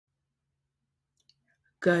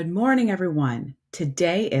Good morning, everyone.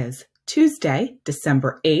 Today is Tuesday,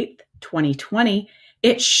 December 8th, 2020.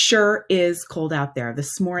 It sure is cold out there.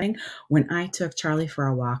 This morning, when I took Charlie for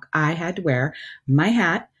a walk, I had to wear my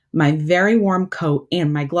hat, my very warm coat,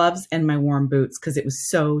 and my gloves and my warm boots because it was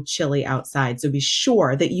so chilly outside. So be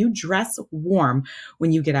sure that you dress warm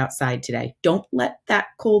when you get outside today. Don't let that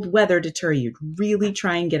cold weather deter you. Really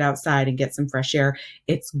try and get outside and get some fresh air.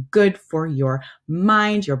 It's good for your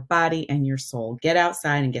mind, your body, and your soul. Get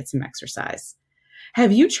outside and get some exercise.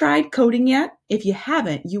 Have you tried coding yet? If you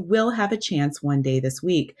haven't, you will have a chance one day this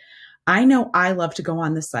week. I know I love to go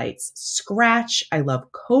on the sites Scratch, I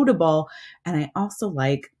love Codable, and I also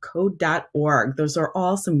like code.org. Those are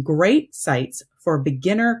all some great sites for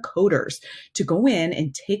beginner coders to go in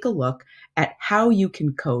and take a look at how you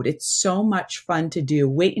can code. It's so much fun to do.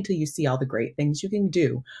 Wait until you see all the great things you can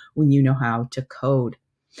do when you know how to code.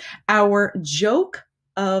 Our joke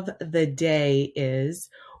of the day is,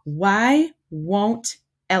 why won't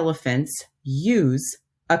elephants use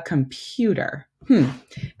a computer?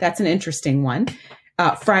 That's an interesting one.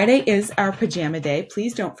 Friday is our pajama day.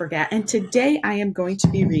 Please don't forget. And today I am going to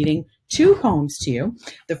be reading two poems to you.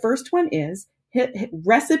 The first one is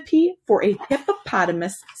Recipe for a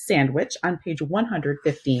Hippopotamus Sandwich on page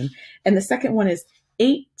 115. And the second one is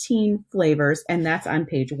 18 Flavors, and that's on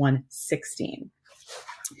page 116.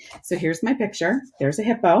 So here's my picture. There's a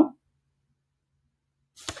hippo.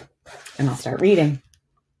 And I'll start reading.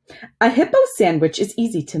 A hippo sandwich is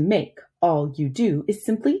easy to make. All you do is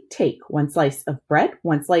simply take one slice of bread,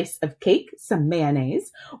 one slice of cake, some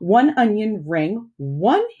mayonnaise, one onion ring,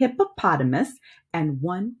 one hippopotamus, and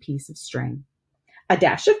one piece of string. A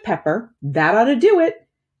dash of pepper, that ought to do it.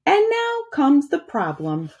 And now comes the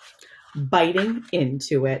problem, biting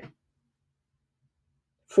into it.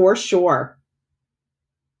 For sure.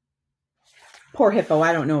 Poor hippo,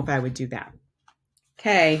 I don't know if I would do that.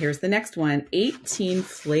 Okay, here's the next one, 18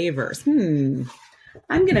 flavors.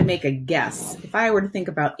 I'm going to make a guess. If I were to think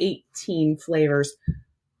about 18 flavors,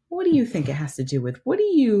 what do you think it has to do with? What do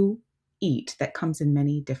you eat that comes in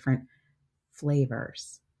many different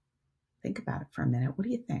flavors? Think about it for a minute. What do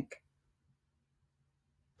you think?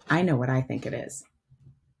 I know what I think it is.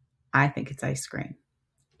 I think it's ice cream.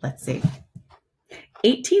 Let's see.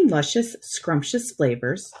 18 luscious, scrumptious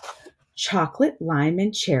flavors. Chocolate, lime,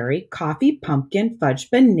 and cherry, coffee, pumpkin,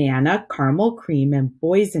 fudge, banana, caramel, cream, and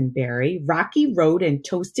boysenberry, rocky road and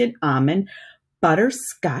toasted almond,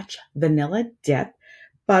 butterscotch, vanilla dip,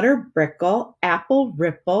 butter brickle, apple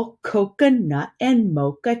ripple, coconut, and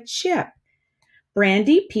mocha chip.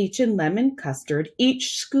 Brandy, peach, and lemon custard, each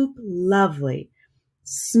scoop lovely,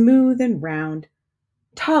 smooth and round,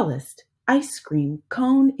 tallest ice cream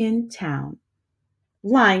cone in town.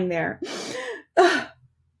 Lying there.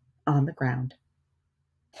 On the ground.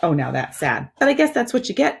 Oh, now that's sad. But I guess that's what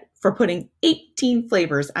you get for putting 18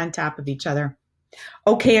 flavors on top of each other.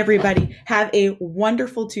 Okay, everybody, have a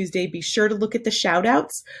wonderful Tuesday. Be sure to look at the shout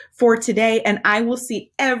outs for today, and I will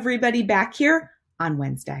see everybody back here on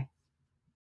Wednesday.